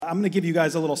I'm going to give you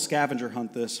guys a little scavenger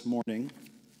hunt this morning.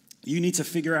 You need to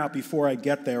figure out before I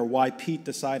get there why Pete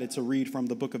decided to read from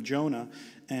the book of Jonah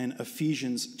and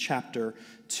Ephesians chapter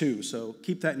 2. So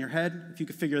keep that in your head. If you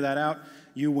can figure that out,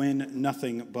 you win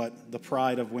nothing but the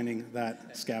pride of winning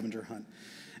that scavenger hunt.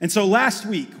 And so last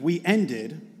week we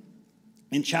ended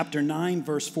in chapter 9,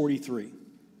 verse 43. And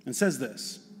it says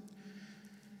this: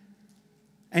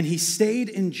 "And he stayed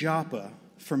in Joppa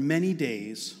for many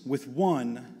days with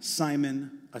one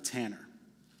Simon, a tanner."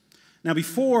 Now,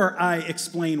 before I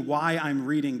explain why I'm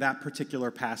reading that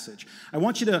particular passage, I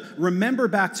want you to remember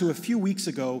back to a few weeks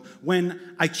ago when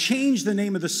I changed the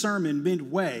name of the sermon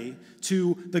midway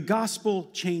to "The Gospel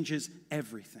Changes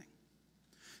Everything."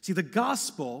 See, the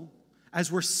gospel,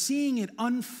 as we're seeing it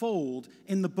unfold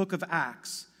in the book of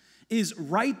Acts, is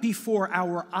right before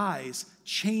our eyes,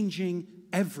 changing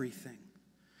everything.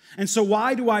 And so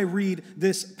why do I read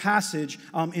this passage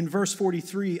in verse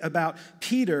 43 about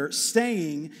Peter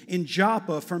staying in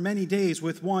Joppa for many days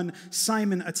with one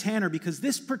Simon, a tanner? Because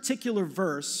this particular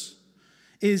verse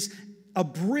is a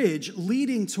bridge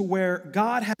leading to where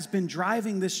God has been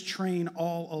driving this train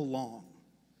all along.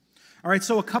 All right,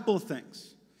 so a couple of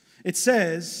things. It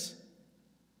says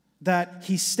that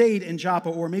he stayed in Joppa,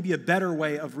 or maybe a better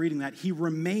way of reading that, he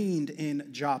remained in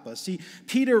Joppa. See,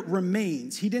 Peter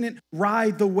remains. He didn't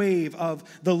ride the wave of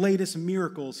the latest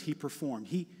miracles he performed.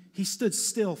 He stood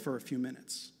still for a few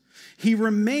minutes. He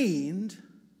remained,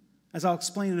 as I'll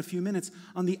explain in a few minutes,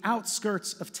 on the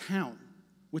outskirts of town,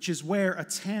 which is where a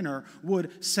tanner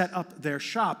would set up their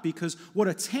shop, because what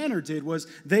a tanner did was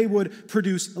they would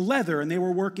produce leather, and they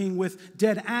were working with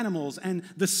dead animals, and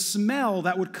the smell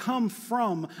that would come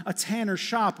from a tanner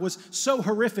shop was so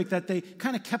horrific that they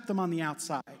kind of kept them on the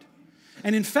outside.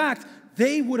 And in fact,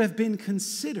 they would have been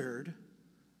considered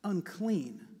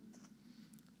unclean.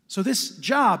 So this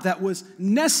job that was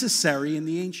necessary in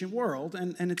the ancient world,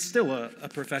 and it's still a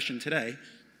profession today.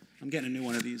 I'm getting a new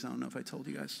one of these. I don't know if I told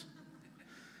you guys.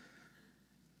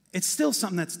 It's still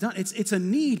something that's done. It's a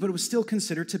need, but it was still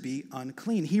considered to be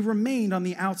unclean. He remained on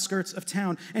the outskirts of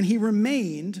town, and he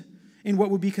remained in what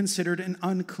would be considered an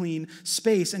unclean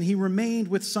space, and he remained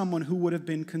with someone who would have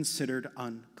been considered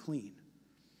unclean.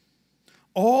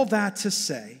 All that to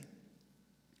say,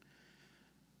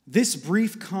 this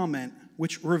brief comment,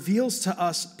 which reveals to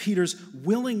us Peter's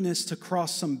willingness to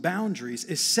cross some boundaries,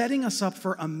 is setting us up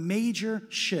for a major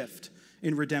shift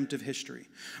in redemptive history,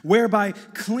 whereby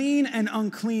clean and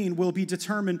unclean will be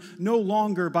determined no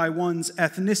longer by one's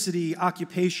ethnicity,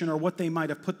 occupation, or what they might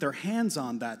have put their hands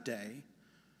on that day,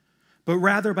 but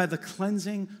rather by the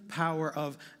cleansing power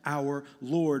of our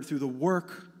Lord through the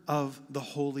work of the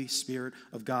Holy Spirit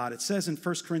of God. It says in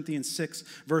 1 Corinthians 6,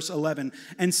 verse 11,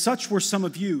 "And such were some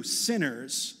of you,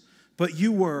 sinners, but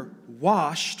you were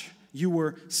washed, you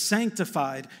were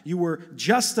sanctified, you were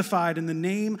justified in the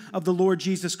name of the Lord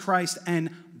Jesus Christ and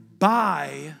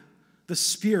by the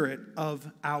Spirit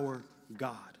of our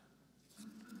God."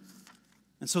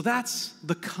 And so that's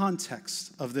the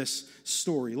context of this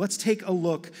story. Let's take a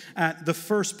look at the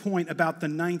first point about the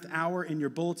 9th hour in your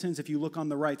bulletins. If you look on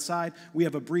the right side, we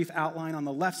have a brief outline. On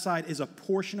the left side is a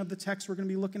portion of the text we're going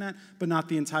to be looking at, but not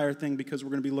the entire thing, because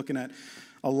we're going to be looking at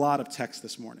a lot of text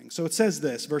this morning. So it says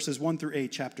this, verses 1 through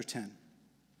 8, chapter 10.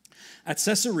 "At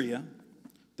Caesarea,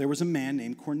 there was a man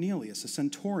named Cornelius, a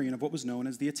centurion of what was known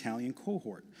as the Italian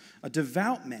cohort, a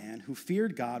devout man who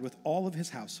feared God with all of his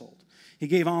household. He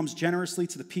gave alms generously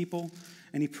to the people,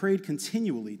 and he prayed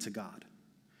continually to God.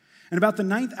 And about the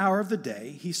 9th hour of the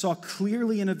day, he saw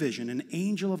clearly in a vision an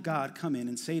angel of God come in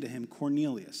and say to him,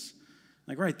 'Cornelius.'"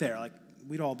 Like right there, like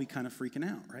we'd all be kind of freaking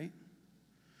out, right?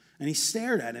 "And he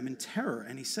stared at him in terror,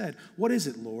 and he said, 'What is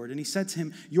it, Lord?' And he said to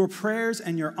him, 'Your prayers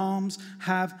and your alms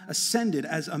have ascended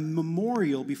as a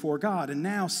memorial before God. And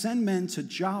now send men to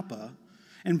Joppa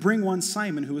and bring one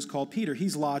Simon who is called Peter.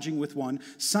 He's lodging with one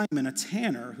Simon, a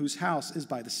tanner, whose house is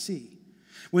by the sea.'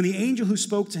 When the angel who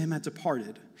spoke to him had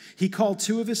departed, he called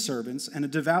 2 of his servants and a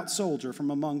devout soldier from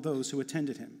among those who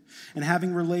attended him. And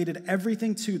having related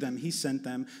everything to them, he sent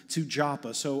them to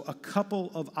Joppa." So a couple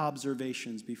of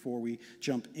observations before we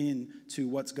jump into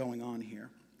what's going on here.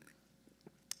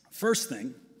 First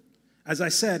thing, as I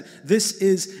said, this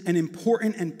is an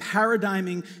important and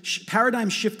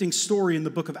paradigm-shifting story in the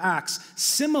book of Acts,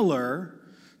 similar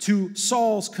to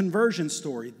Saul's conversion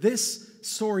story. This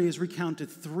story is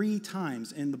recounted 3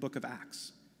 times in the book of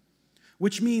Acts,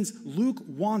 which means Luke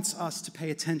wants us to pay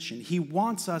attention. He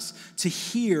wants us to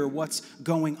hear what's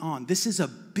going on. This is a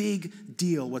big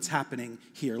deal, what's happening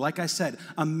here. Like I said,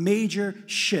 a major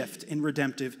shift in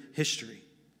redemptive history.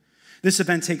 This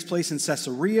event takes place in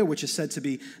Caesarea, which is said to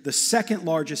be the second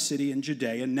largest city in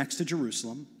Judea, next to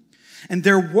Jerusalem. And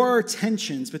there were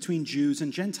tensions between Jews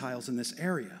and Gentiles in this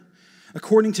area.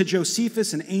 According to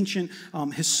Josephus, an ancient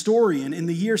historian, in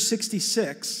the year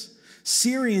 66,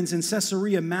 Syrians in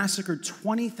Caesarea massacred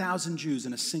 20,000 Jews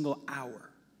in a single hour.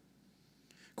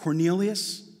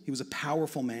 Cornelius, he was a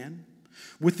powerful man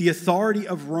with the authority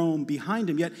of Rome behind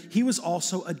him, yet he was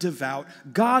also a devout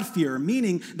God-fearer,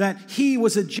 meaning that he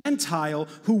was a Gentile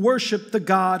who worshiped the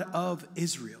God of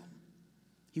Israel.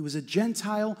 He was a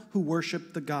Gentile who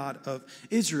worshiped the God of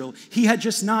Israel. He had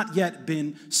just not yet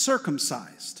been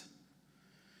circumcised.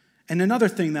 And another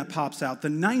thing that pops out, the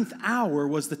 9th hour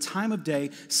was the time of day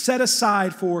set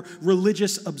aside for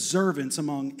religious observance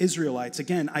among Israelites.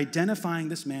 Again, identifying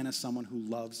this man as someone who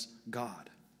loves God.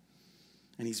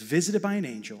 And he's visited by an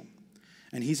angel,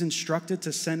 and he's instructed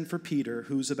to send for Peter,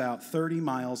 who's about 30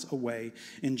 miles away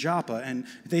in Joppa. And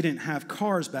they didn't have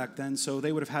cars back then, so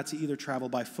they would have had to either travel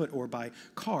by foot or by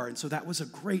car. And so that was a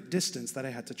great distance that I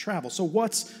had to travel. So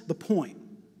what's the point?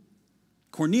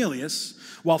 Cornelius,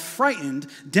 while frightened,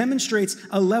 demonstrates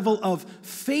a level of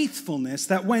faithfulness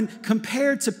that when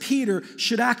compared to Peter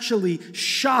should actually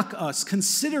shock us,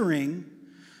 considering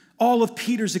all of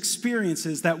Peter's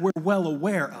experiences that we're well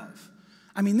aware of.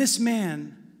 I mean, this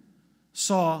man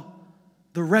saw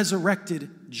the resurrected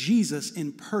Jesus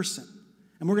in person.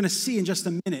 And we're going to see in just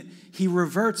a minute, he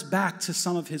reverts back to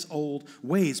some of his old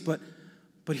ways. But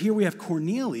here we have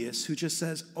Cornelius who just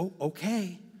says, oh,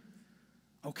 okay,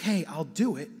 I'll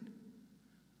do it.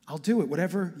 I'll do it,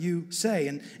 whatever you say.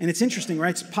 And it's interesting,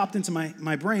 right? It's popped into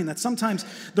my brain that sometimes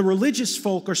the religious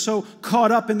folk are so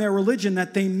caught up in their religion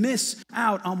that they miss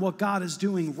out on what God is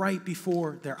doing right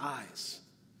before their eyes.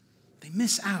 They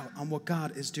miss out on what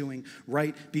God is doing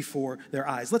right before their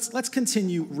eyes. Let's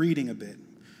continue reading a bit.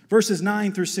 Verses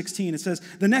 9 through 16, it says,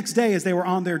 "The next day as they were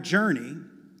on their journey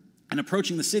and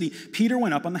approaching the city, Peter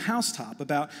went up on the housetop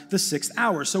about the 6th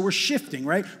hour." So we're shifting,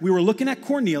 right? We were looking at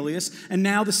Cornelius, and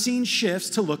now the scene shifts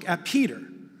to look at Peter.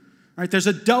 Right? There's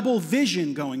a double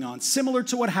vision going on, similar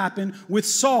to what happened with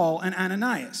Saul and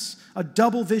Ananias. A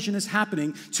double vision is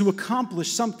happening to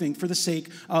accomplish something for the sake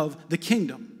of the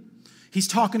kingdom. He's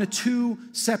talking to two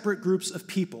separate groups of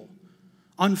people,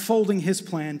 unfolding his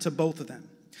plan to both of them.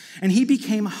 And he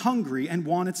became hungry and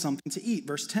wanted something to eat.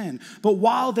 Verse 10, "But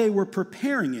while they were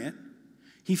preparing it,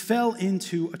 he fell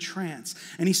into a trance.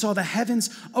 And he saw the heavens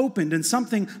opened and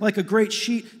something like a great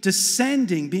sheet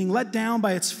descending, being let down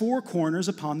by its four corners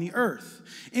upon the earth.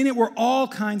 In it were all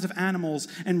kinds of animals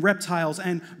and reptiles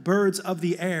and birds of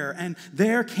the air. And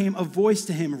there came a voice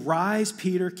to him, 'Rise,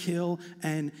 Peter, kill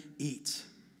and eat.'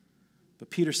 But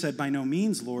Peter said, 'By no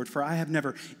means, Lord, for I have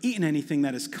never eaten anything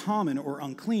that is common or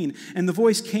unclean.' And the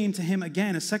voice came to him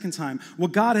again a second time,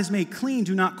 'What God has made clean,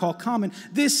 do not call common.'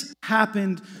 This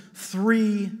happened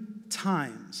 3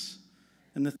 times,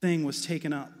 and the thing was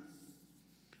taken up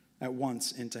at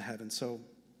once into heaven." So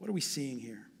what are we seeing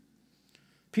here?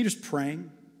 Peter's praying.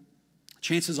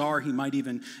 Chances are he might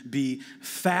even be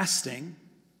fasting.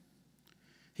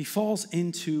 He falls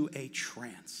into a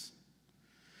trance.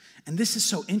 And this is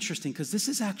so interesting because this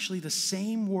is actually the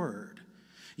same word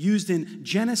used in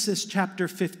Genesis chapter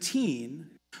 15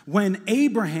 when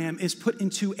Abraham is put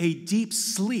into a deep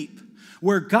sleep,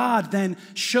 where God then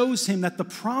shows him that the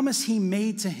promise he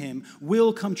made to him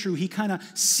will come true. He kind of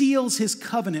seals his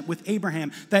covenant with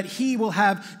Abraham that he will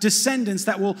have descendants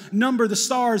that will number the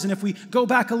stars. And if we go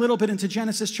back a little bit into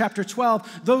Genesis chapter 12,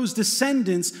 those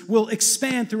descendants will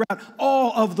expand throughout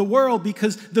all of the world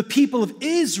because the people of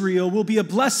Israel will be a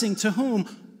blessing to whom?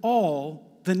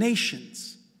 All the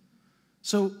nations.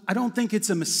 So I don't think it's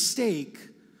a mistake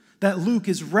that Luke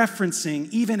is referencing,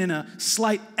 even in a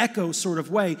slight echo sort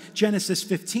of way, Genesis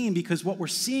 15, because what we're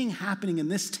seeing happening in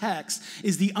this text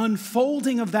is the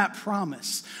unfolding of that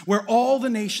promise, where all the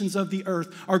nations of the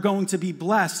earth are going to be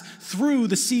blessed through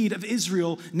the seed of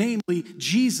Israel, namely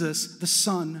Jesus, the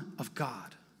Son of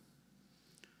God.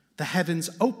 The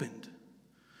heavens opened,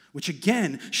 which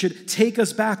again should take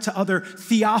us back to other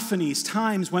theophanies,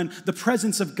 times when the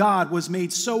presence of God was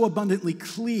made so abundantly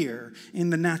clear in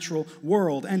the natural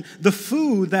world. And the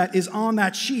food that is on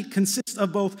that sheet consists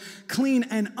of both clean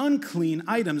and unclean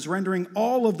items, rendering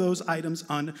all of those items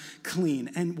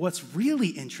unclean. And what's really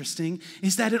interesting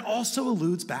is that it also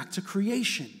alludes back to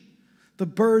creation, the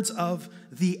birds of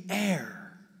the air.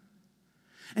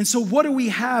 And so what do we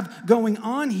have going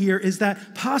on here is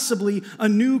that possibly a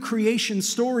new creation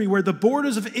story where the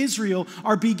borders of Israel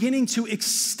are beginning to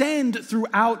extend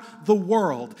throughout the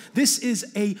world. This is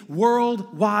a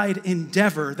worldwide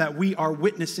endeavor that we are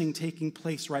witnessing taking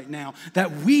place right now,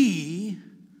 that we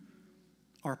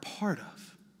are a part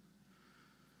of.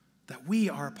 That we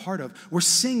are a part of. We're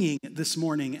singing this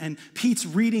morning, and Pete's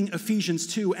reading Ephesians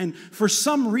 2, and for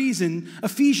some reason,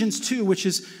 Ephesians 2, which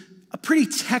is a pretty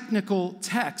technical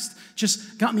text,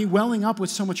 just got me welling up with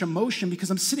so much emotion because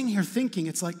I'm sitting here thinking,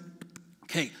 it's like,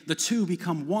 okay, the two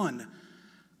become one.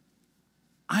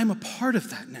 I'm a part of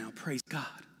that now, praise God.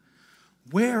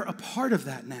 We're a part of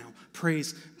that now,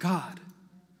 praise God.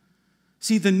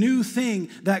 See, the new thing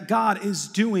that God is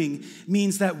doing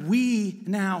means that we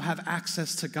now have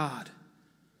access to God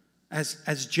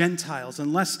as Gentiles.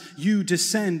 Unless you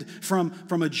descend from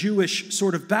a Jewish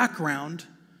sort of background,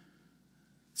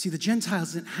 see, the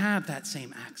Gentiles didn't have that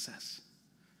same access,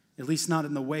 at least not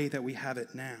in the way that we have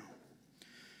it now.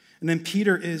 And then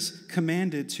Peter is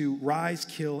commanded to rise,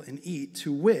 kill, and eat,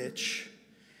 to which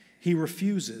he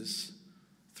refuses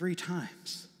 3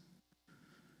 times.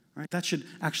 Right? That should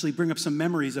actually bring up some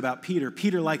memories about Peter.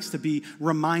 Peter likes to be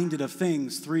reminded of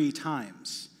things 3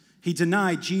 times. He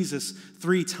denied Jesus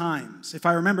 3 times. If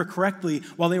I remember correctly,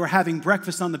 while they were having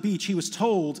breakfast on the beach, he was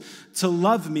told to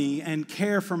love me and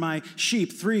care for my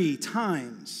sheep 3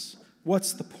 times.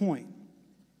 What's the point?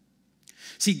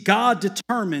 See, God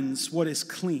determines what is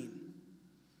clean.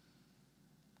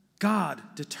 God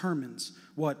determines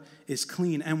what is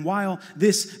clean. And while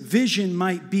this vision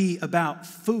might be about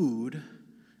food,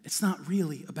 it's not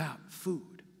really about food.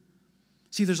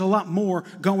 See, there's a lot more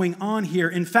going on here.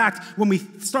 In fact, when we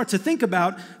start to think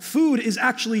about food is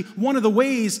actually one of the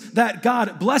ways that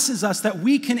God blesses us, that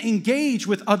we can engage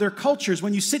with other cultures.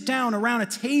 When you sit down around a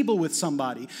table with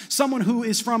somebody, someone who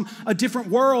is from a different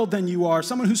world than you are,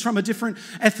 someone who's from a different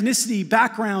ethnicity,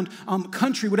 background,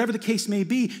 country, whatever the case may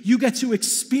be, you get to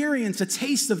experience a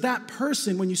taste of that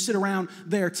person when you sit around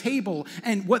their table.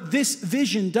 And what this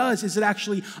vision does is it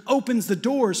actually opens the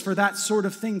doors for that sort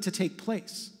of thing to take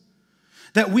place.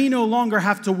 That we no longer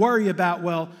have to worry about,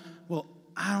 well,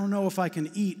 I don't know if I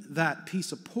can eat that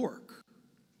piece of pork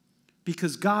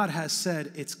because God has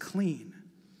said it's clean.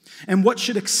 And what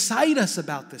should excite us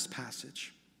about this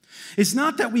passage is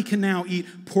not that we can now eat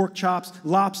pork chops,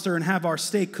 lobster, and have our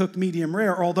steak cooked medium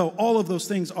rare, although all of those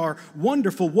things are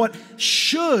wonderful. What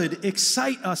should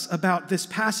excite us about this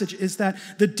passage is that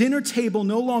the dinner table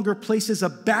no longer places a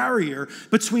barrier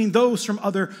between those from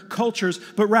other cultures,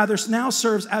 but rather now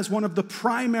serves as one of the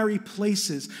primary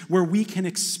places where we can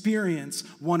experience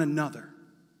one another.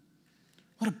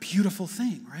 What a beautiful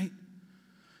thing, right?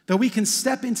 That we can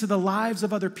step into the lives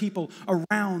of other people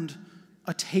around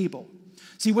a table.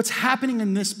 See, what's happening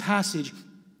in this passage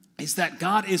is that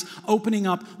God is opening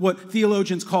up what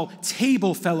theologians call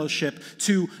table fellowship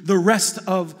to the rest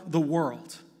of the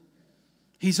world.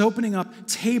 He's opening up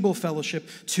table fellowship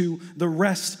to the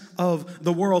rest of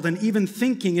the world, and even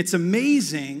thinking it's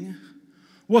amazing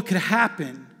what could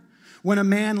happen when a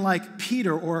man like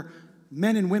Peter or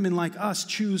men and women like us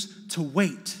choose to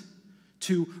wait,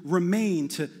 to remain,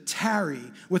 to tarry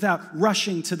without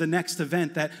rushing to the next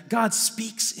event, that God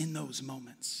speaks in those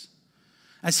moments.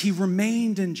 As he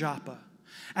remained in Joppa,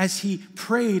 as he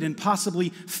prayed and possibly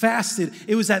fasted,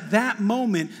 it was at that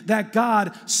moment that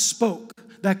God spoke,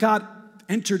 that God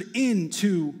entered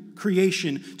into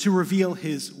creation to reveal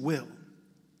his will.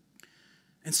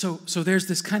 And so there's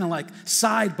this kind of like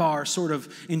sidebar sort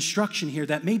of instruction here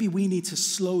that maybe we need to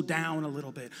slow down a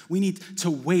little bit. We need to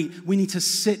wait. We need to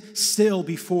sit still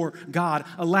before God.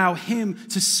 Allow him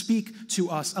to speak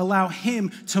to us. Allow him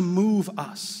to move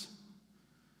us.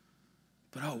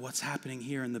 But what's happening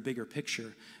here in the bigger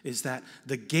picture is that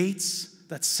the gates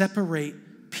that separate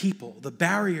people, the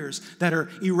barriers that are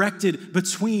erected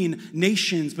between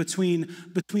nations, between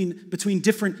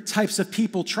different types of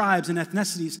people, tribes, and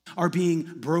ethnicities are being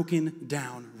broken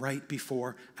down right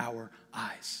before our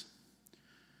eyes.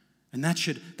 And that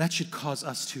should cause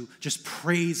us to just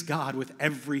praise God with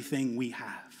everything we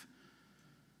have.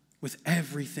 With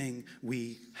everything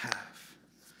we have.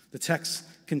 The text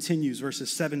continues,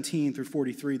 verses 17 through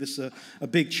 43. This is a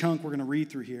big chunk we're going to read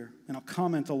through here, and I'll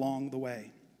comment along the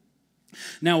way.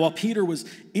 Now, while Peter was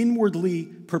inwardly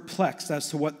perplexed as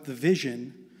to what the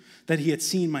vision that he had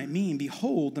seen might mean,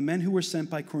 behold, the men who were sent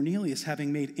by Cornelius,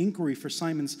 having made inquiry for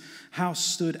Simon's house,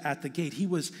 stood at the gate. He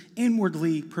was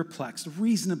inwardly perplexed,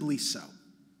 reasonably so.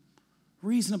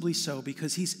 Reasonably so,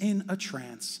 because he's in a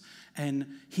trance, and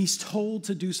he's told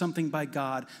to do something by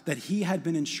God that he had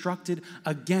been instructed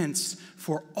against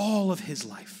for all of his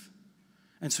life.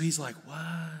 And so he's like, what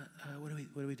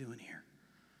are we doing here?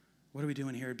 What are we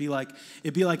doing here? It'd be like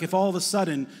if all of a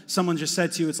sudden someone just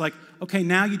said to you, it's like, okay,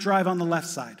 now you drive on the left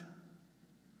side.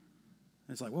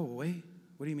 And it's like, whoa, wait,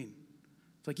 what do you mean?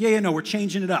 It's like, yeah, no, we're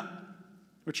changing it up.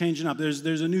 We're changing up.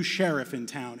 There's a new sheriff in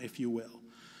town, if you will.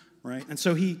 right? And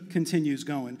so he continues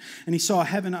going. And he saw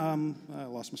heaven, I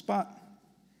lost my spot.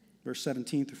 Verse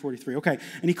 17 through 43. Okay.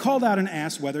 And he called out and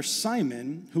asked whether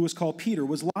Simon, who was called Peter,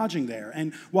 was lodging there.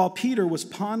 And while Peter was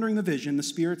pondering the vision, the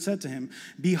Spirit said to him,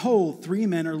 "Behold, 3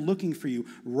 men are looking for you.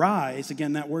 Rise,"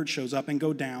 again, that word shows up, "and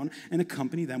go down and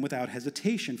accompany them without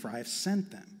hesitation, for I have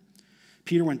sent them."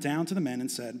 Peter went down to the men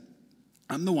and said,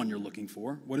 "I'm the one you're looking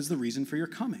for. What is the reason for your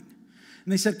coming?"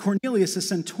 And they said, "Cornelius, a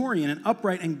centurion, an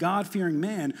upright and God-fearing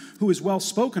man who is well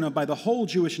spoken of by the whole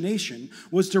Jewish nation,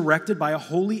 was directed by a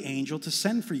holy angel to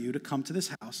send for you to come to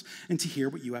this house and to hear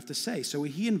what you have to say." So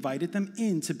he invited them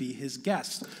in to be his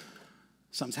guest.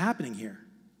 Something's happening here.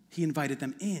 He invited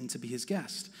them in to be his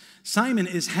guest. Simon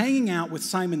is hanging out with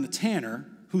Simon the tanner,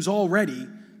 who's already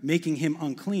making him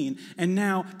unclean. And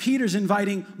now Peter's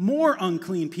inviting more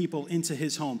unclean people into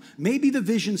his home. Maybe the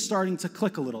vision's starting to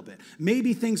click a little bit.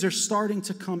 Maybe things are starting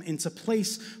to come into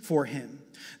place for him.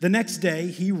 The next day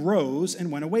he rose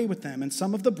and went away with them, and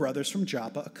some of the brothers from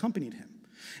Joppa accompanied him.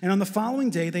 And on the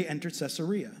following day they entered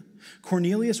Caesarea.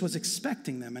 Cornelius was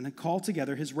expecting them and had called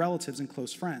together his relatives and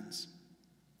close friends.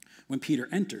 When Peter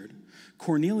entered,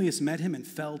 Cornelius met him and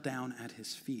fell down at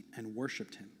his feet and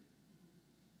worshiped him.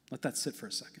 Let that sit for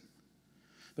a second.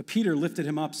 But Peter lifted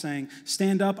him up, saying,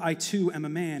 "Stand up, I too am a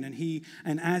man."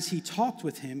 And as he talked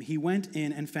with him, he went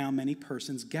in and found many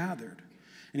persons gathered.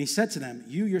 And he said to them,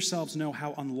 "You yourselves know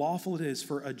how unlawful it is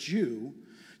for a Jew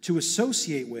to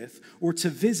associate with or to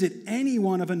visit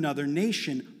anyone of another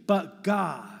nation, but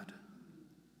God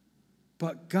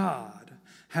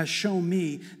has shown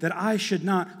me that I should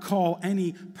not call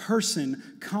any person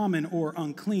common or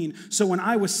unclean. So when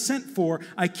I was sent for,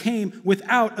 I came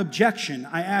without objection.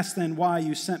 I asked then why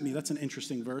you sent me." That's an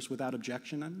interesting verse, without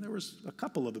objection. I mean, there was a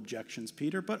couple of objections,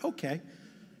 Peter, but okay.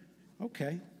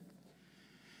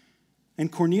 And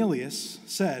Cornelius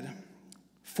said,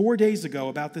 4 days ago,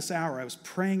 about this hour, I was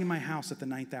praying in my house at the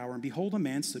 9th hour, and behold, a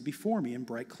man stood before me in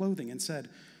bright clothing and said,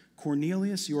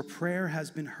 "Cornelius, your prayer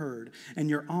has been heard, and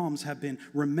your alms have been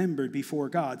remembered before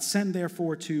God. Send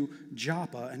therefore to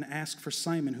Joppa and ask for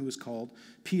Simon, who is called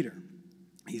Peter.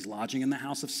 He's lodging in the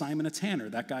house of Simon a tanner."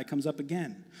 That guy comes up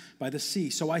again by the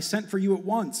sea. "So I sent for you at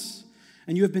once,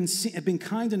 and you have been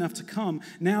kind enough to come.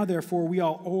 Now therefore we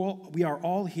are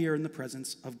all here in the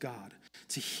presence of God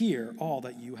to hear all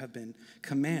that you have been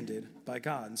commanded by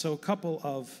God." And so a couple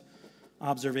of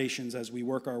observations as we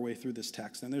work our way through this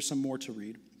text, and there's some more to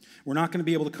read. We're not going to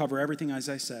be able to cover everything, as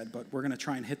I said, but we're going to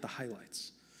try and hit the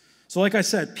highlights. So like I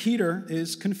said, Peter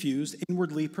is confused,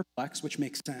 inwardly perplexed, which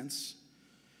makes sense.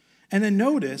 And then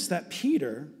notice that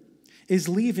Peter is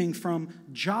leaving from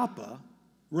Joppa,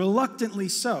 reluctantly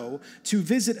so, to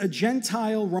visit a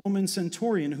Gentile Roman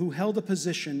centurion who held a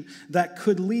position that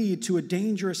could lead to a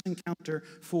dangerous encounter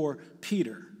for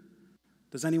Peter.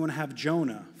 Does anyone have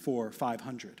Jonah for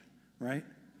 500, right?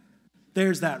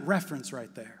 There's that reference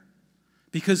right there.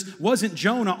 Because wasn't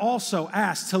Jonah also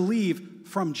asked to leave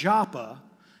from Joppa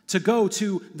to go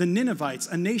to the Ninevites,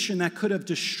 a nation that could have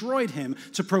destroyed him,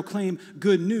 to proclaim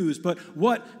good news? But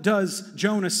what does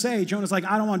Jonah say? Jonah's like,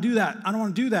 "I don't want to do that. I don't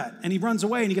want to do that." And he runs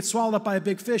away and he gets swallowed up by a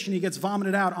big fish and he gets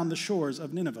vomited out on the shores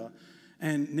of Nineveh.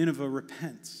 And Nineveh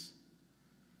repents.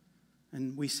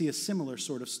 And we see a similar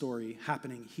sort of story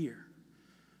happening here.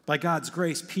 By God's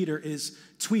grace, Peter is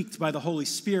tweaked by the Holy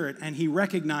Spirit, and he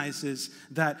recognizes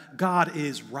that God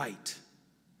is right.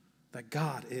 That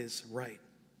God is right.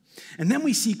 And then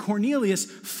we see Cornelius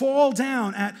fall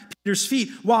down at Peter's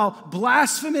feet. While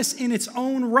blasphemous in its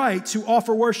own right to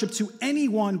offer worship to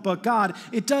anyone but God,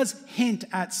 it does hint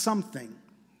at something.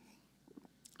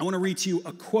 I want to read to you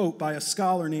a quote by a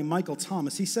scholar named Michael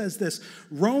Thomas. He says this: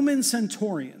 "Roman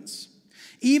centurions,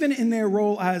 even in their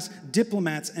role as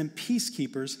diplomats and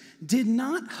peacekeepers, did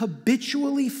not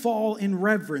habitually fall in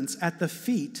reverence at the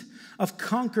feet of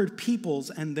conquered peoples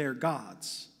and their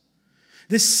gods.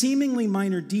 This seemingly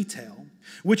minor detail,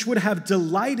 which would have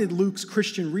delighted Luke's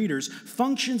Christian readers,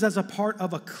 functions as a part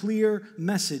of a clear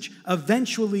message.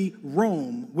 Eventually,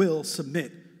 Rome will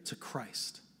submit to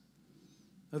Christ."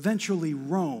 Eventually,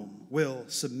 Rome will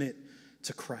submit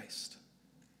to Christ.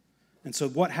 And so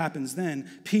what happens then?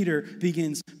 Peter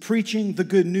begins preaching the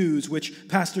good news, which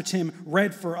Pastor Tim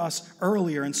read for us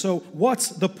earlier. And so what's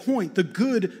the point? The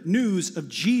good news of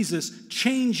Jesus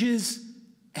changes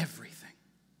everything.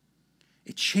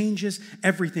 It changes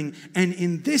everything. And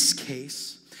in this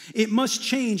case, It must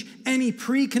change any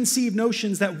preconceived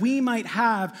notions that we might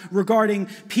have regarding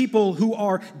people who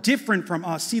are different from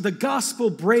us. See, the gospel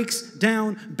breaks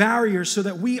down barriers so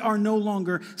that we are no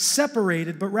longer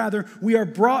separated, but rather we are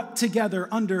brought together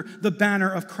under the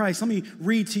banner of Christ. Let me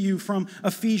read to you from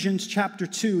Ephesians chapter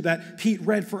 2 that Pete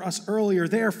read for us earlier.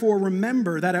 Therefore,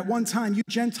 remember that at one time you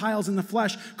Gentiles in the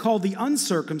flesh, called the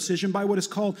uncircumcision by what is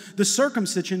called the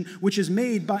circumcision, which is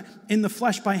made in the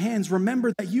flesh by hands.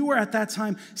 Remember that you were at that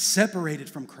time separated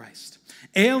from Christ,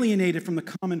 alienated from the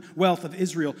commonwealth of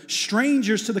Israel,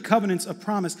 strangers to the covenants of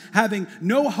promise, having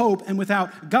no hope and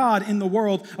without God in the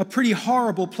world, a pretty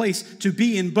horrible place to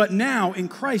be in. But now in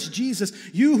Christ Jesus,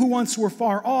 you who once were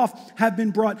far off have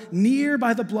been brought near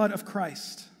by the blood of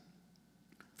Christ.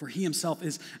 For he himself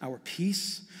is our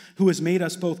peace, who has made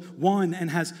us both one and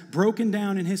has broken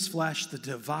down in his flesh the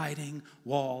dividing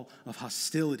wall of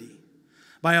hostility,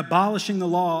 by abolishing the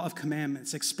law of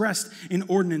commandments expressed in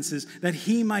ordinances, that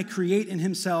he might create in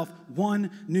himself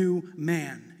one new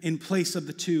man in place of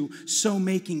the two, so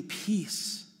making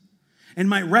peace, and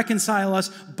might reconcile us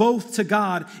both to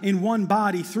God in one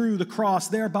body through the cross,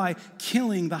 thereby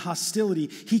killing the hostility.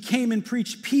 He came and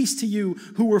preached peace to you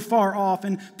who were far off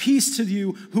and peace to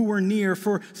you who were near,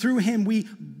 for through him we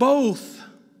both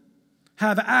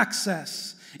have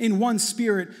access in one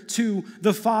spirit to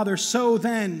the Father. So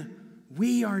then,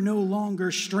 we are no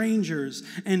longer strangers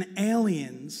and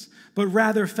aliens, but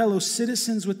rather fellow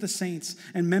citizens with the saints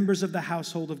and members of the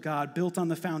household of God, built on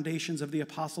the foundations of the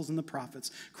apostles and the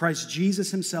prophets, Christ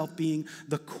Jesus himself being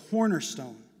the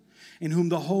cornerstone, in whom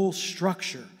the whole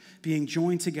structure, being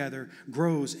joined together,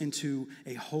 grows into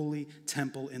a holy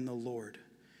temple in the Lord.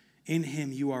 In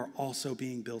him you are also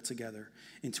being built together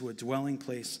into a dwelling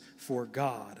place for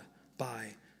God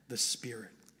by the Spirit.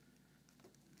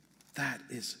 That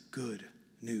is good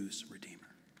news, Redeemer.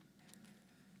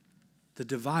 The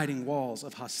dividing walls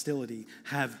of hostility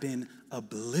have been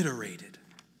obliterated.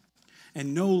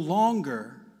 And no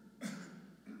longer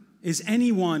is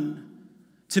anyone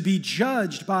to be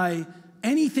judged by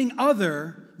anything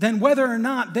other than whether or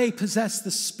not they possess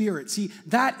the Spirit. See,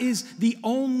 that is the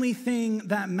only thing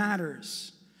that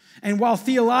matters. And while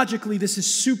theologically this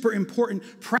is super important,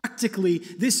 practically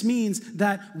this means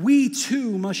that we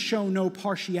too must show no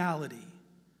partiality.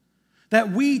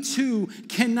 That we too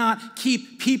cannot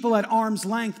keep people at arm's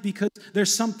length because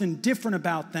there's something different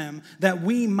about them that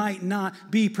we might not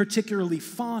be particularly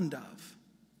fond of.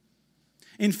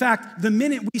 In fact, the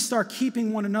minute we start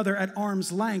keeping one another at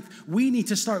arm's length, we need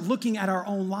to start looking at our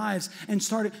own lives and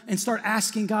start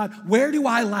asking God, where do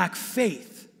I lack faith?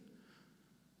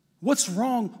 What's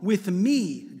wrong with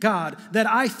me, God, that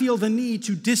I feel the need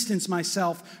to distance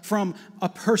myself from a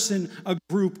person, a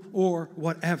group, or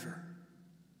whatever?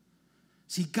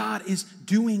 See, God is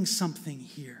doing something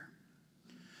here.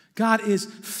 God is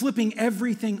flipping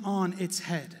everything on its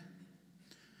head.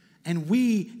 And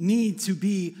we need to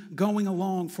be going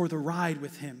along for the ride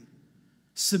with him,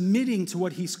 submitting to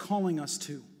what he's calling us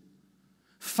to,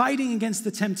 fighting against the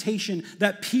temptation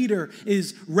that Peter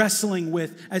is wrestling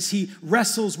with as he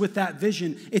wrestles with that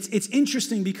vision. It's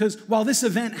interesting because while this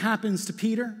event happens to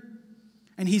Peter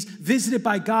and he's visited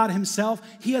by God himself,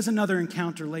 he has another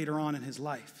encounter later on in his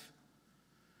life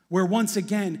where once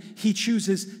again he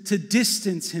chooses to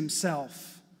distance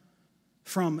himself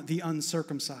from the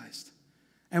uncircumcised.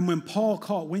 And when Paul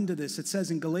caught wind of this, it says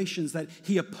in Galatians that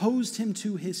he opposed him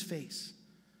to his face.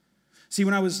 See,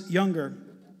 when I was younger,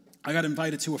 I got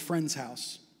invited to a friend's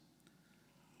house,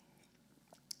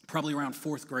 probably around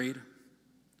 4th grade.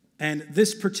 And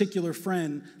this particular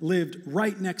friend lived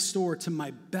right next door to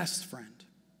my best friend.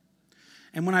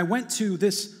 And when I went to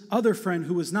this other friend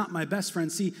who was not my best friend,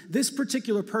 see, this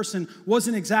particular person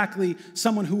wasn't exactly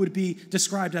someone who would be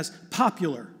described as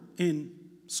popular in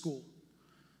school.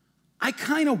 I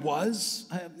kind of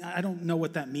was. I don't know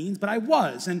what that means, but I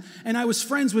was. And I was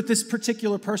friends with this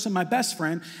particular person, my best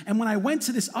friend. And when I went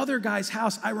to this other guy's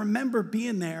house, I remember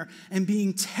being there and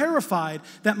being terrified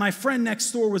that my friend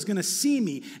next door was going to see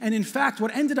me. And in fact,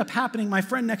 what ended up happening, my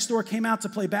friend next door came out to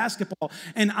play basketball,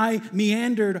 and I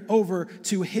meandered over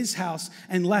to his house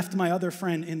and left my other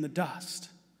friend in the dust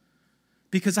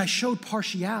because I showed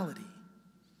partiality.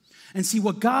 And see,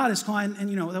 what God is calling,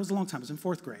 and that was a long time. I was in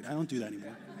 4th grade. I don't do that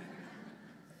anymore.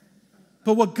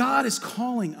 But what God is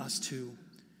calling us to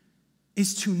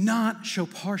is to not show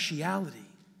partiality.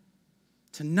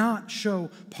 To not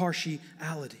show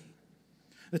partiality.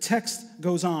 The text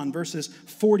goes on, verses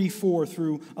 44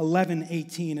 through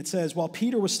 11:18. It says, while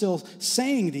Peter was still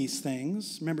saying these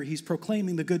things, remember, he's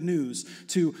proclaiming the good news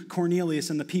to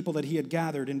Cornelius and the people that he had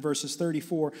gathered in verses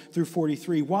 34 through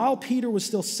 43. While Peter was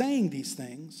still saying these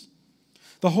things,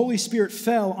 The Holy Spirit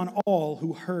fell on all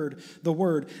who heard the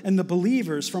word, and the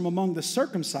believers from among the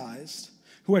circumcised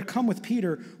who had come with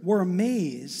Peter were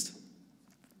amazed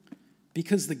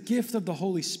because the gift of the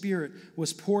Holy Spirit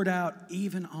was poured out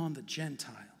even on the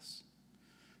Gentiles.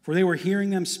 For they were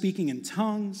hearing them speaking in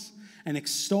tongues and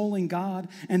extolling God.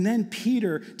 And then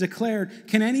Peter declared,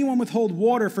 can anyone withhold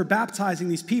water for baptizing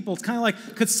these people? It's kind of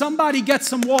like, could somebody get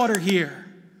some water here?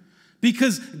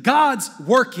 Because God's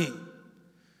working.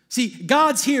 See,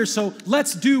 God's here, so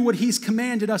let's do what he's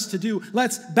commanded us to do.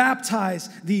 Let's baptize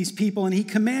these people. And he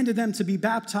commanded them to be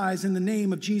baptized in the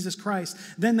name of Jesus Christ.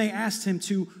 Then they asked him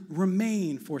to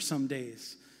remain for some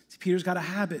days. See, Peter's got a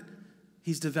habit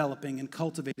he's developing and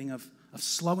cultivating of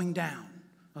slowing down,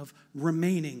 of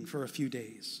remaining for a few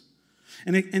days.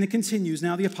 And it continues.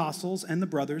 Now the apostles and the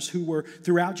brothers who were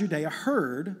throughout Judea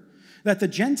heard that the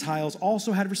Gentiles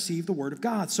also had received the word of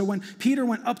God. So when Peter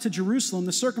went up to Jerusalem,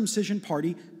 the circumcision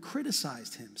party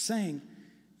criticized him, saying,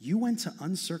 you went to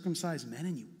uncircumcised men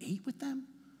and you ate with them?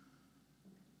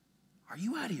 Are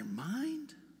you out of your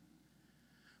mind?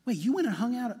 Wait, you went and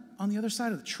hung out on the other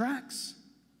side of the tracks?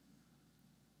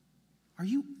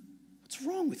 What's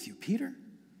wrong with you, Peter?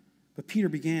 But Peter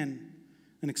began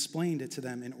and explained it to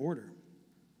them in order.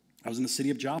 I was in the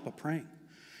city of Joppa praying.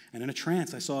 And in a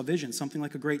trance, I saw a vision, something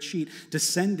like a great sheet,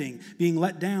 descending, being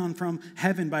let down from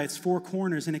heaven by its four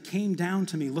corners. And it came down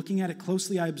to me. Looking at it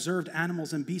closely, I observed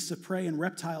animals and beasts of prey and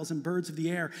reptiles and birds of the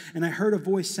air. And I heard a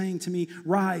voice saying to me,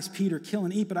 rise, Peter, kill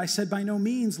and eat. But I said, by no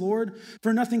means, Lord,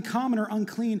 for nothing common or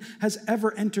unclean has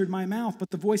ever entered my mouth. But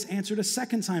the voice answered a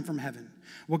second time from heaven,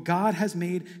 what God has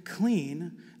made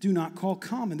clean, do not call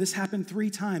common. This happened 3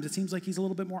 times. It seems like he's a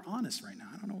little bit more honest right now.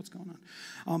 I don't know what's going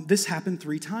on. This happened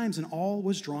 3 times, and all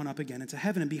was drawn up again into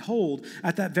heaven. And behold,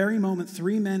 at that very moment,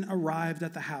 3 men arrived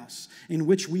at the house in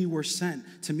which we were sent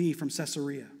to me from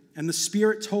Caesarea. And the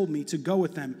Spirit told me to go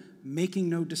with them, making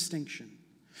no distinction.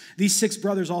 These 6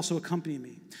 brothers also accompanied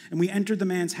me. And we entered the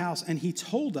man's house, and he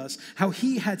told us how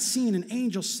he had seen an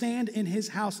angel stand in his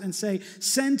house and say,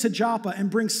 send to Joppa and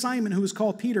bring Simon, who is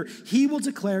called Peter. He will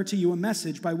declare to you a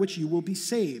message by which you will be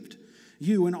saved,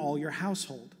 you and all your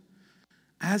household.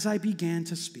 As I began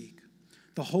to speak,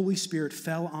 the Holy Spirit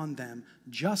fell on them,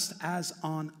 just as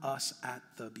on us at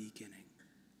the beginning.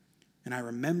 And I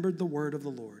remembered the word of the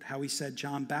Lord, how he said,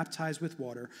 John baptized with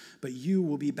water, but you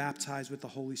will be baptized with the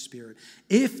Holy Spirit.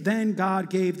 If then God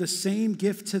gave the same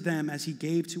gift to them as he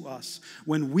gave to us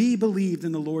when we believed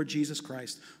in the Lord Jesus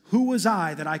Christ, who was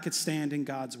I that I could stand in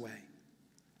God's way?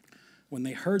 When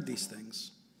they heard these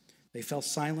things, they fell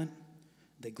silent.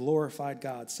 They glorified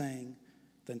God, saying,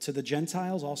 then to the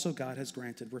Gentiles also God has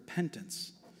granted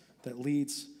repentance that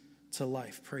leads to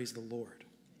life. Praise the Lord.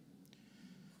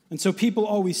 And so people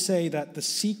always say that the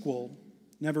sequel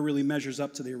never really measures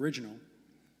up to the original.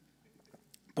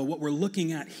 But what we're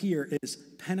looking at here is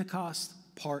Pentecost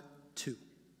Part 2.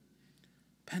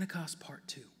 Pentecost Part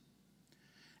 2.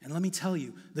 And let me tell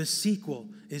you, the sequel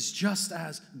is just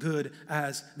as good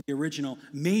as the original,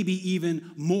 maybe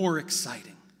even more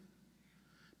exciting.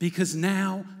 Because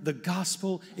now the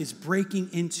gospel is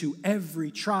breaking into every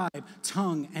tribe,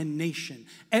 tongue, and nation.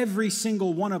 Every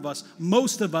single one of us,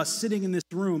 most of us sitting in this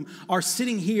room, are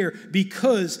sitting here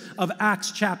because of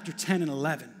Acts chapter 10 and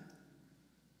 11.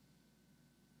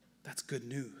 That's good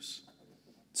news.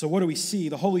 So what do we see?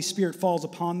 The Holy Spirit falls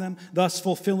upon them, thus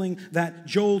fulfilling that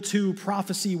Joel 2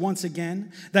 prophecy once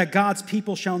again, that God's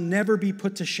people shall never be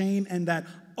put to shame, and that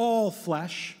all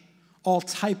flesh, all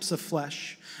types of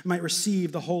flesh, might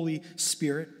receive the Holy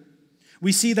Spirit.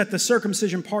 We see that the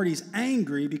circumcision party is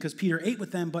angry because Peter ate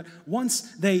with them, but once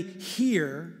they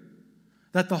hear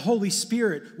that the Holy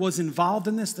Spirit was involved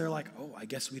in this, they're like, oh, I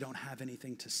guess we don't have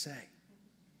anything to say.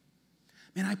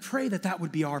 Man, I pray that that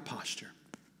would be our posture,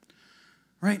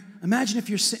 right? Imagine if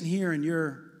you're sitting here and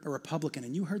you're a Republican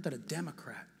and you heard that a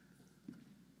Democrat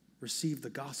received the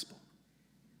gospel.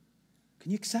 Can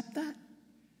you accept that?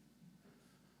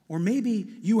 Or maybe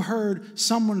you heard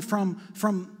someone from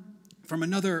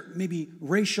another maybe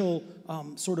racial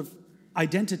sort of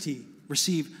identity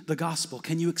receive the gospel.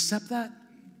 Can you accept that?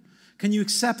 Can you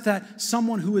accept that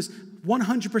someone who is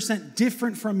 100%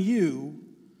 different from you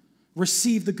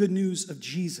received the good news of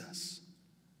Jesus?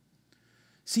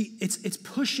 See, it's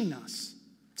pushing us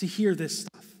to hear this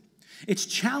stuff. It's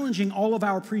challenging all of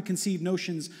our preconceived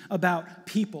notions about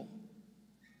people.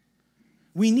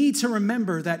 We need to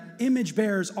remember that image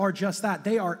bearers are just that.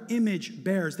 They are image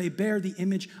bearers. They bear the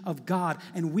image of God,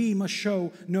 and we must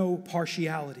show no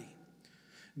partiality.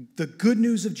 The good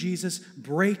news of Jesus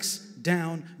breaks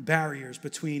down barriers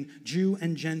between Jew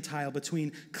and Gentile,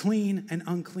 between clean and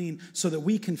unclean, so that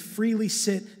we can freely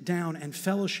sit down and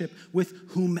fellowship with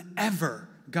whomever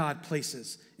God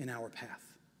places in our path.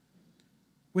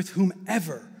 With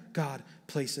whomever God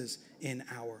places in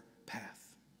our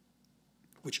path.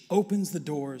 Which opens the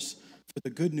doors for the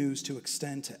good news to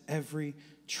extend to every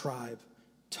tribe,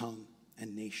 tongue,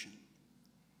 and nation.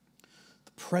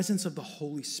 The presence of the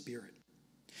Holy Spirit.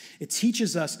 It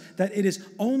teaches us that it is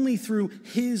only through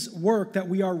his work that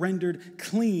we are rendered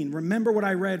clean. Remember what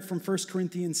I read from 1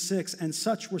 Corinthians 6, and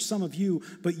such were some of you,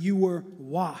 but you were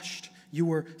washed, you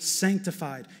were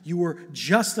sanctified, you were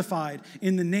justified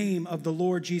in the name of the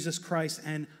Lord Jesus Christ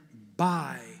and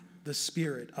by the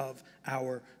Spirit of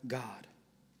our God.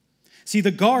 See,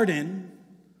 the garden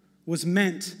was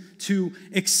meant to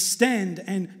extend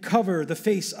and cover the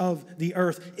face of the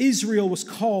earth. Israel was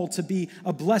called to be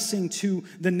a blessing to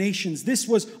the nations. This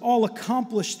was all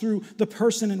accomplished through the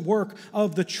person and work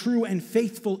of the true and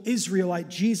faithful Israelite,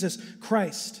 Jesus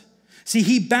Christ. See,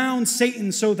 he bound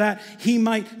Satan so that he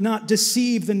might not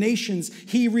deceive the nations.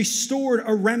 He restored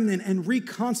a remnant and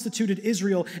reconstituted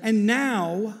Israel. And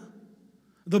now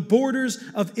the borders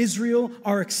of Israel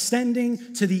are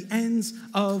extending to the ends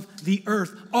of the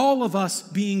earth. All of us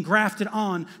being grafted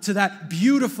on to that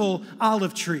beautiful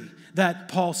olive tree that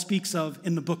Paul speaks of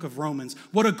in the book of Romans.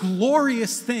 What a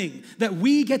glorious thing that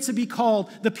we get to be called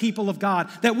the people of God,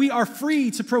 that we are free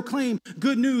to proclaim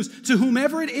good news to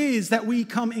whomever it is that we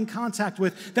come in contact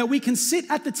with, that we can sit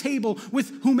at the table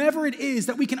with whomever it is,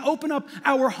 that we can open up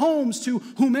our homes to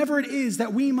whomever it is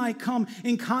that we might come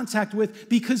in contact with,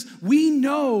 because we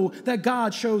know that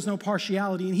God shows no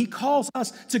partiality and he calls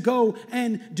us to go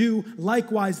and do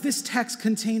likewise. This text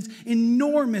contains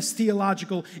enormous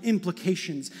theological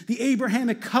implications. The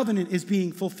Abrahamic covenant is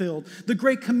being fulfilled. The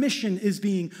Great Commission is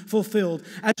being fulfilled.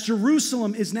 As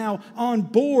Jerusalem is now on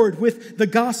board with the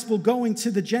gospel going to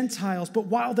the Gentiles. But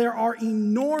while there are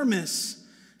enormous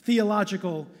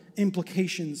theological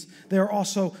implications, there are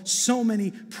also so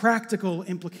many practical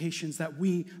implications that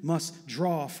we must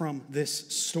draw from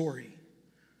this story.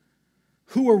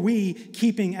 Who are we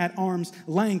keeping at arm's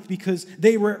length because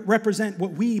they represent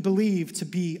what we believe to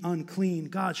be unclean?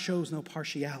 God shows no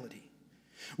partiality.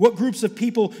 What groups of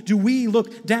people do we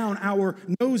look down our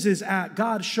noses at?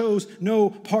 God shows no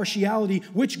partiality.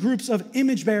 Which groups of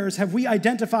image bearers have we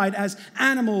identified as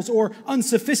animals or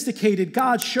unsophisticated?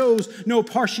 God shows no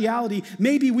partiality.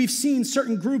 Maybe we've seen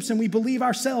certain groups and we believe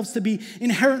ourselves to be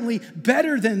inherently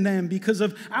better than them because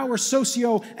of our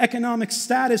socioeconomic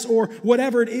status or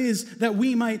whatever it is that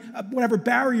we might, whatever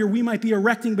barrier we might be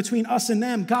erecting between us and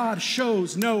them. God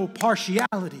shows no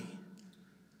partiality.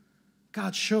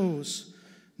 God shows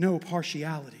no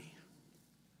partiality.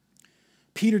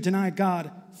 Peter denied God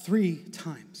 3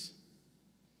 times.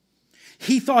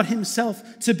 He thought himself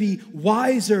to be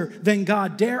wiser than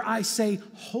God, dare I say,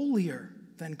 holier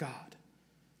than God.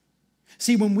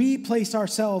 See, when we place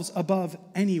ourselves above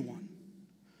anyone,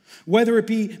 whether it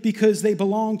be because they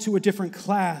belong to a different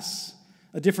class,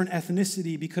 a different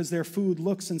ethnicity, because their food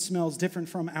looks and smells different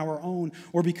from our own,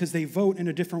 or because they vote in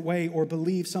a different way or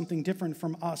believe something different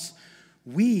from us,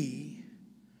 we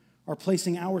are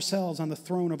placing ourselves on the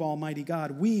throne of Almighty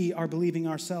God. We are believing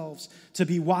ourselves to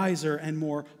be wiser and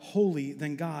more holy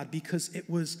than God, because it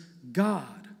was God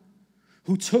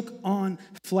who took on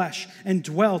flesh and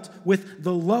dwelt with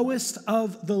the lowest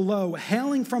of the low,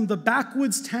 hailing from the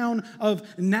backwoods town of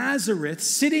Nazareth,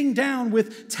 sitting down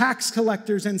with tax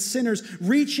collectors and sinners,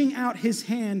 reaching out his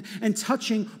hand and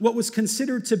touching what was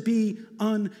considered to be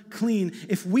unclean.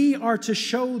 If we are to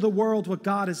show the world what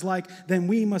God is like, then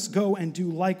we must go and do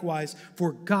likewise,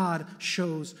 for God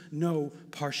shows no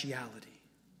partiality.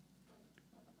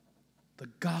 The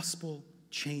gospel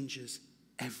changes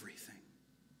everything.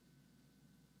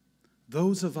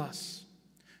 Those of us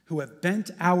who have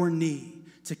bent our knee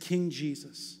to King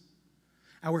Jesus,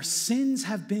 our sins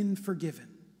have been forgiven.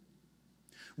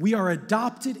 We are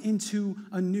adopted into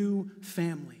a new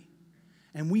family,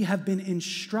 and we have been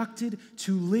instructed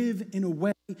to live in a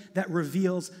way that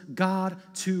reveals God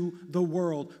to the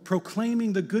world,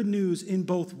 proclaiming the good news in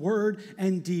both word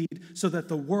and deed, so that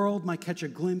the world might catch a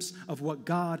glimpse of what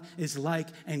God is like,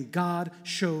 and God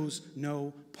shows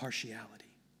no partiality.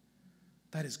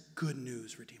 That is good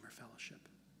news, Redeemer Fellowship,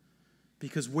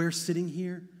 because we're sitting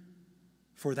here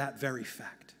for that very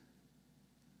fact.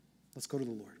 Let's go to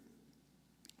the Lord.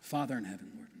 Father in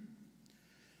heaven, Lord,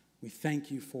 we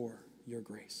thank you for your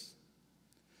grace.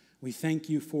 We thank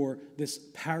you for this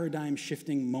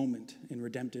paradigm-shifting moment in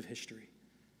redemptive history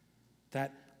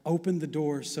that opened the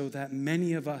doors so that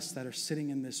many of us that are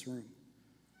sitting in this room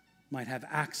might have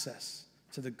access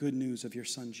to the good news of your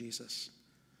Son, Jesus,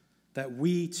 that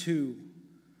we too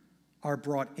are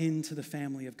brought into the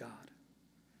family of God,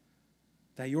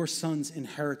 that your Son's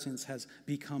inheritance has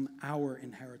become our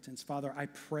inheritance. Father, I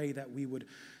pray that we would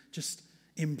just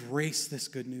embrace this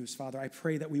good news, Father. I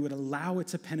pray that we would allow it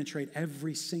to penetrate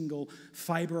every single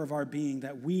fiber of our being,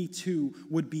 that we too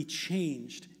would be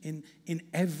changed in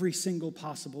every single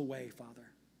possible way, Father.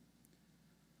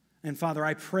 And Father,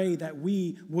 I pray that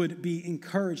we would be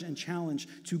encouraged and challenged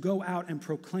to go out and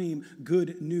proclaim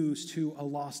good news to a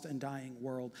lost and dying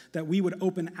world, that we would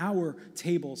open our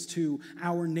tables to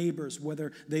our neighbors,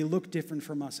 whether they look different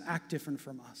from us, act different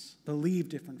from us, believe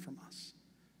different from us,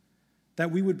 that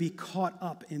we would be caught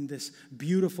up in this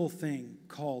beautiful thing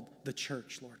called the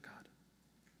church, Lord God.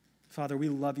 Father, we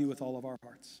love you with all of our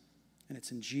hearts, and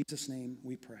it's in Jesus' name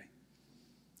we pray.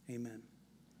 Amen.